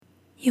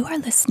You are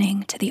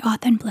listening to the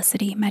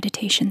Authenticity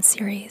Meditation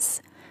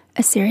Series,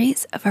 a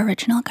series of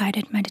original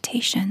guided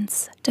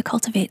meditations to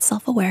cultivate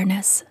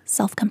self-awareness,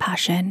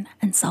 self-compassion,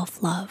 and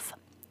self-love.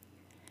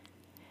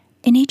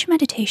 In each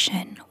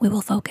meditation, we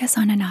will focus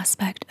on an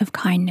aspect of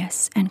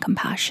kindness and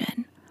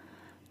compassion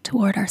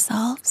toward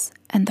ourselves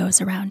and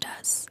those around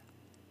us.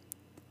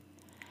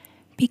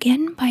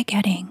 Begin by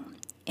getting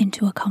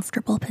into a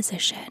comfortable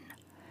position,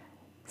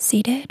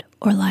 seated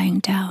or lying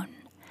down,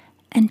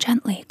 and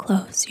gently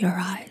close your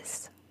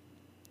eyes.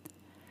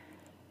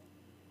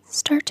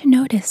 Start to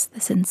notice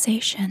the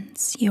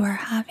sensations you are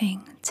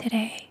having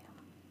today.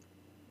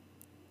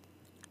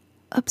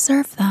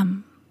 Observe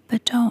them,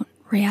 but don't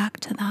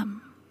react to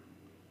them.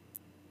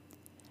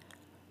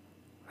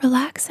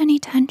 Relax any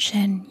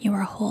tension you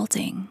are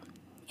holding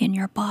in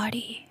your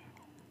body.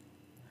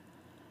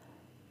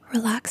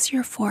 Relax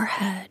your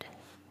forehead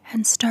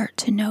and start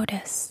to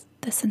notice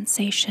the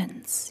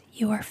sensations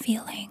you are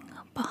feeling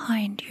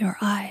behind your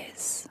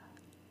eyes.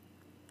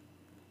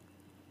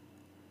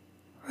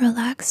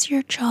 Relax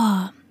your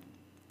jaw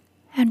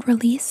and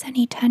release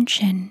any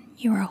tension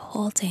you are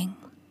holding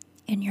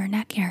in your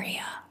neck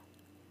area.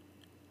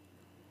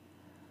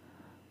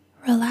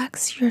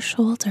 Relax your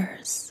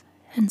shoulders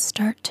and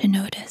start to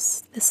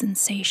notice the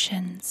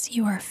sensations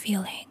you are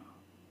feeling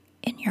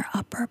in your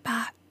upper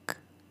back.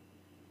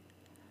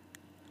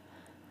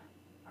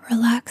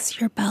 Relax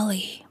your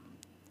belly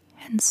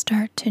and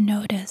start to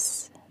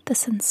notice the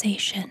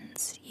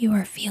sensations you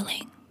are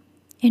feeling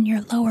in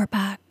your lower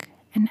back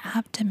and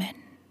abdomen.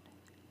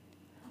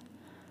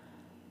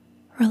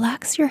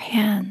 Relax your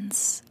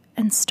hands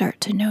and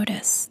start to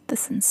notice the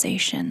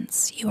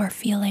sensations you are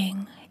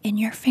feeling in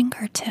your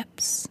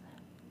fingertips.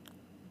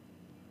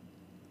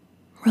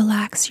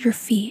 Relax your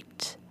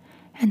feet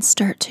and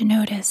start to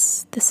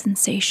notice the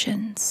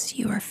sensations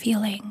you are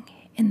feeling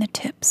in the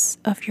tips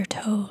of your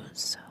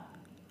toes.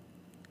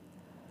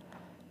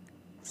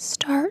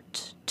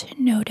 Start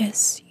to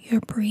notice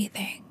your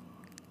breathing.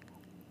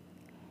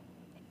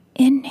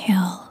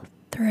 Inhale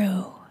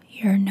through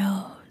your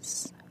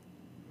nose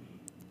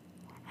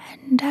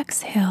and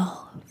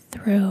exhale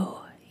through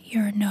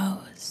your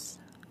nose.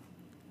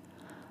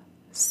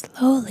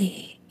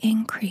 Slowly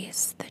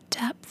increase the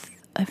depth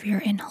of your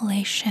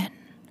inhalation.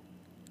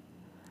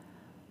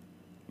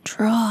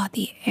 Draw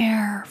the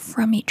air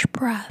from each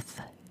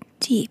breath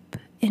deep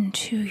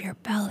into your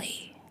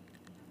belly.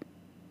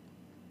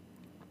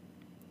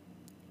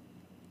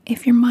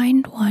 If your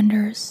mind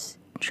wanders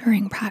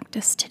during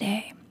practice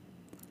today,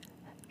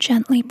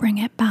 gently bring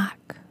it back,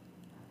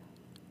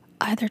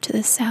 either to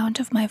the sound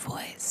of my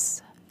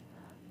voice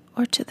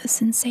or to the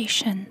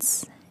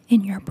sensations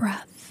in your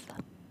breath.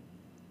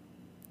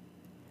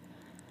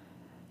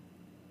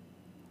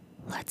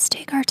 Let's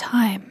take our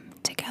time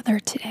together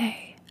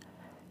today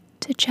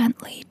to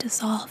gently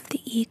dissolve the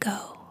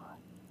ego,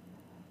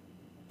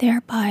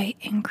 thereby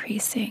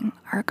increasing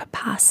our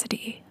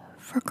capacity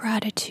for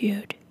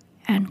gratitude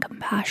and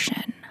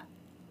compassion.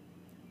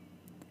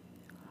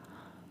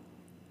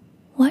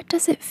 What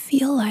does it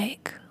feel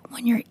like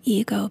when your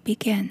ego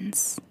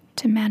begins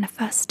to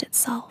manifest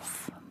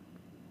itself?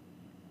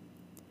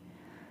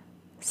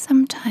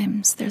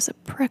 Sometimes there's a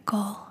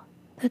prickle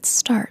that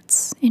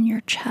starts in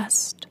your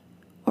chest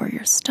or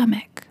your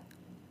stomach.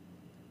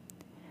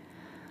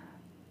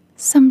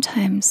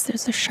 Sometimes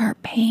there's a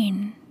sharp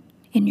pain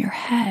in your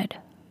head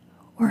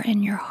or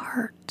in your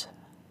heart.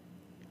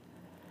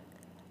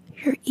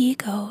 Your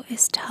ego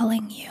is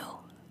telling you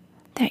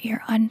that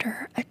you're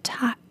under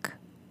attack.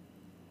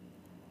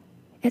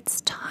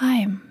 It's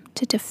time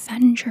to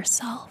defend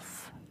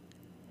yourself.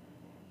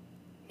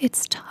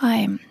 It's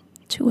time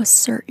to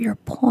assert your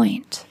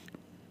point.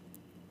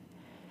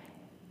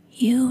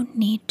 You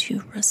need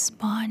to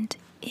respond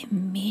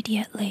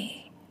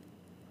immediately.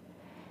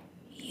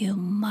 You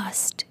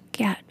must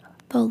get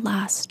the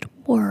last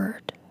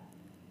word.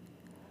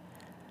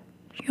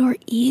 Your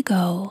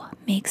ego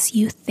makes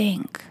you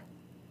think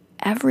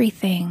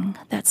everything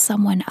that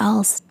someone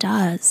else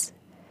does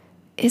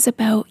is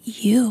about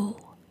you.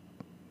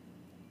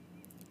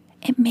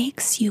 It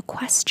makes you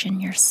question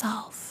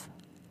yourself.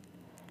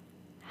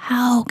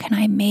 How can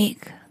I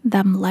make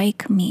them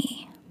like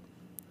me?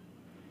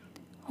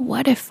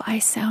 What if I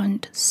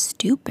sound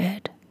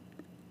stupid?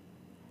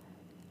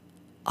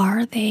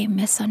 Are they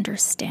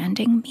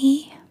misunderstanding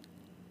me?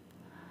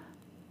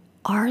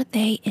 Are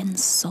they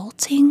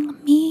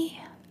insulting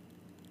me?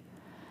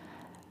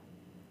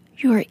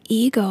 Your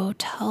ego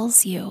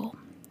tells you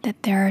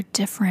that there are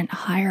different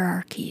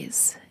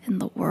hierarchies in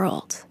the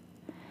world,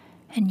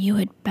 and you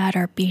had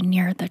better be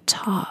near the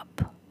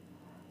top.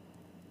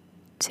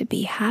 To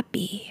be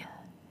happy,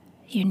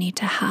 you need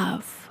to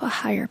have a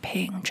higher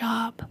paying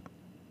job,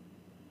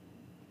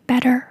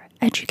 better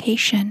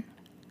education,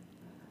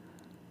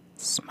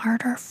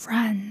 smarter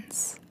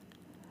friends,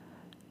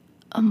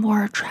 a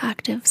more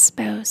attractive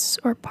spouse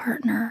or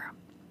partner.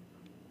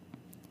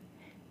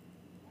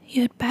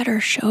 You'd better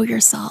show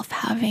yourself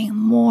having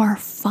more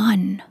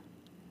fun.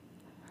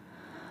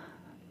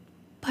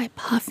 By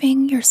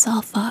puffing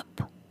yourself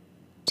up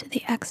to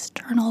the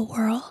external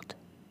world,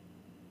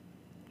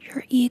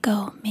 your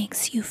ego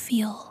makes you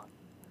feel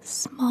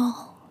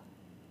small.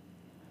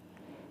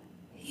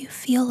 You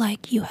feel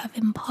like you have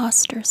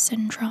imposter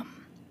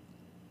syndrome.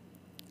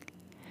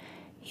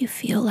 You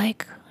feel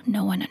like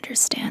no one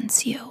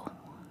understands you.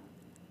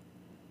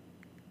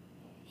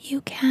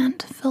 You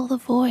can't fill the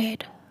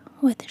void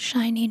with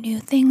shiny new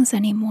things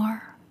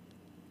anymore.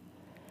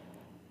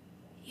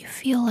 You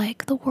feel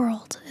like the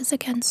world is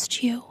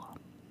against you.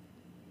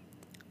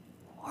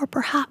 Or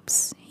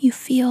perhaps you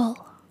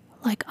feel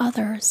like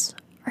others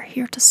are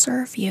here to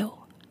serve you.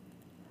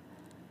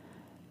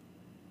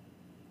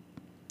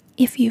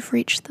 If you've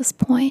reached this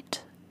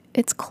point,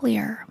 it's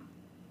clear.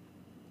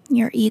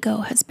 Your ego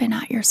has been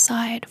at your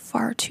side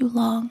far too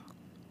long,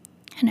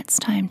 and it's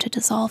time to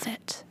dissolve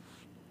it.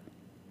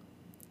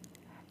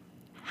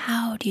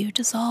 How do you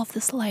dissolve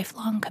this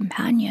lifelong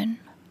companion?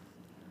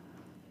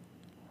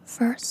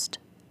 First,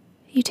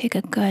 you take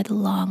a good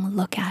long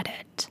look at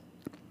it.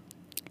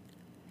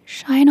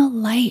 Shine a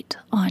light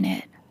on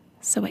it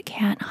so it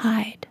can't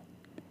hide.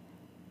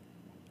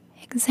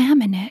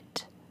 Examine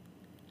it,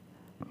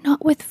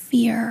 not with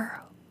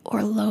fear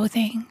or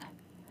loathing,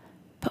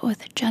 but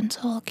with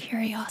gentle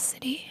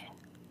curiosity.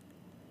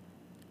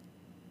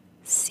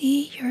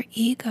 See your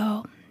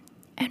ego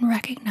and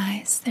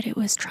recognize that it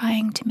was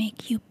trying to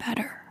make you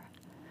better,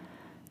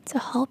 to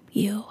help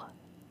you,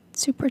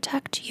 to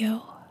protect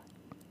you.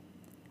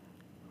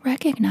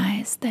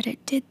 Recognize that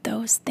it did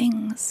those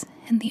things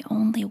in the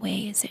only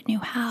ways it knew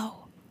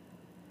how.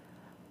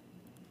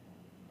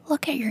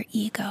 Look at your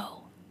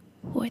ego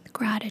with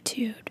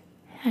gratitude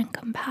and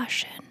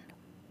compassion.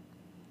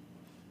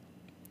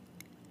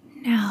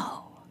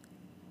 Now,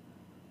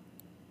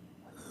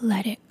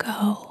 let it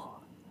go.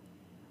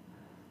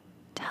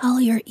 Tell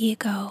your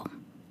ego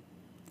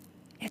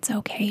it's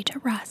okay to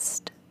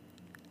rest.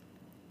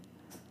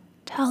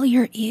 Tell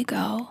your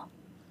ego,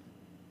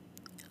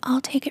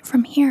 I'll take it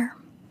from here.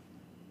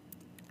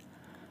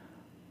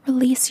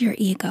 Release your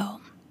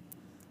ego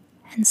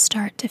and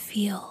start to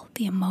feel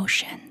the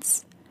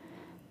emotions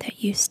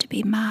that used to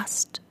be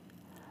masked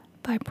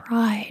by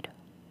pride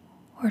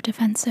or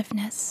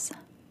defensiveness.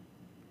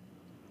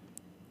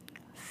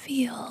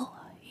 Feel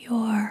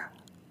your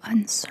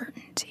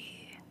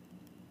uncertainty.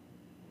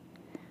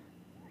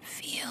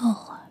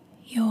 Feel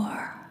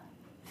your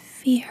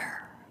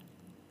fear.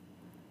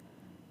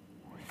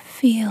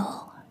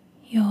 Feel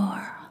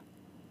your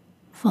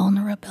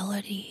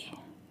vulnerability.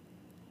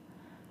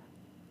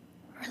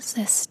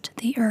 Resist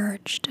the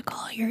urge to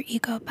call your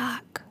ego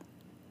back.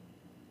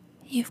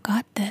 You've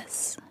got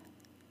this.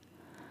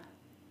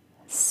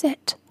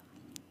 Sit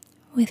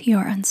with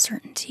your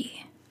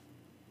uncertainty.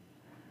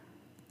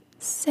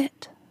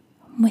 Sit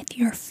with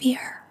your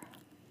fear.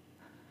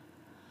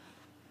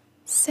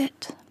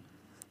 Sit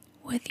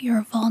with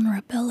your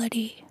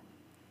vulnerability.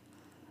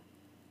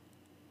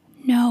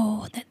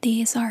 Know that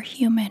these are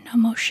human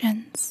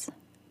emotions.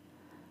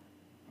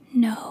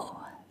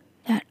 Know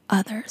that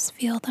others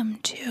feel them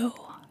too.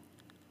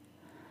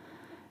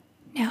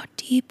 Now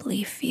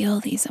deeply feel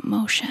these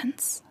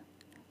emotions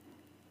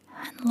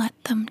and let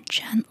them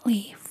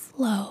gently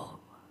flow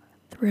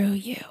through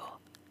you.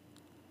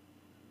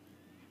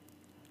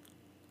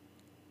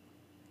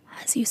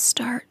 As you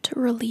start to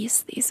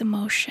release these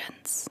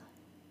emotions,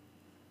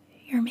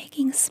 you're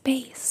making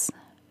space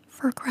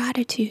for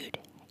gratitude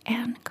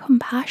and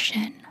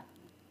compassion.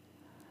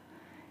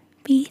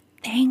 Be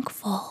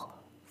thankful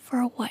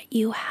for what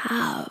you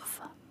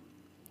have.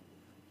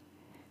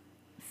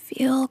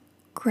 Feel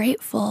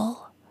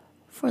grateful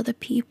for the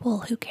people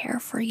who care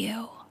for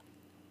you.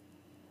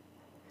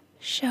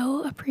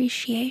 Show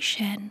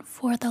appreciation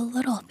for the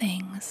little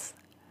things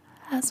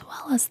as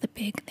well as the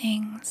big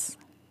things.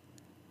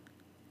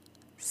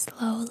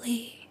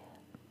 Slowly,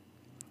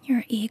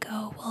 your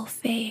ego will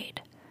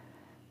fade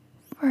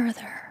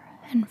further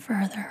and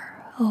further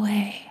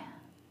away.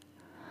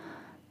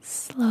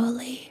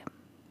 Slowly,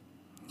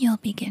 you'll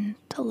begin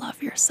to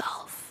love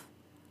yourself.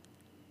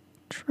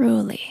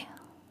 Truly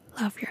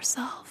love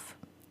yourself.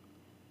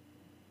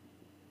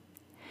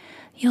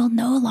 You'll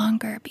no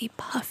longer be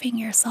puffing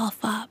yourself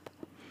up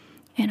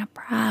in a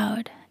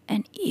proud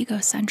and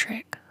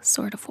egocentric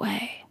sort of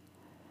way.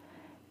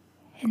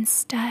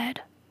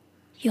 Instead,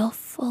 you'll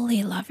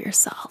fully love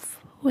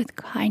yourself with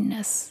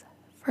kindness,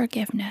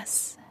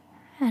 forgiveness,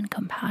 and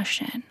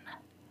compassion.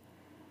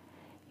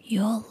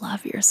 You'll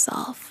love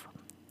yourself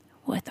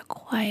with a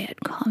quiet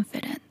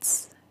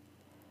confidence.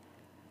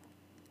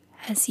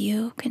 As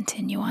you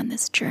continue on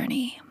this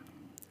journey,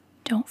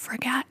 don't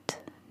forget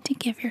to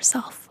give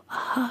yourself a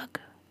hug.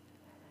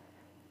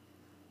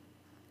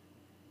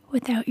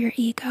 Without your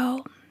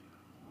ego,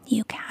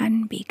 you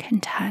can be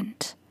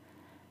content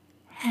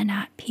and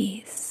at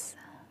peace.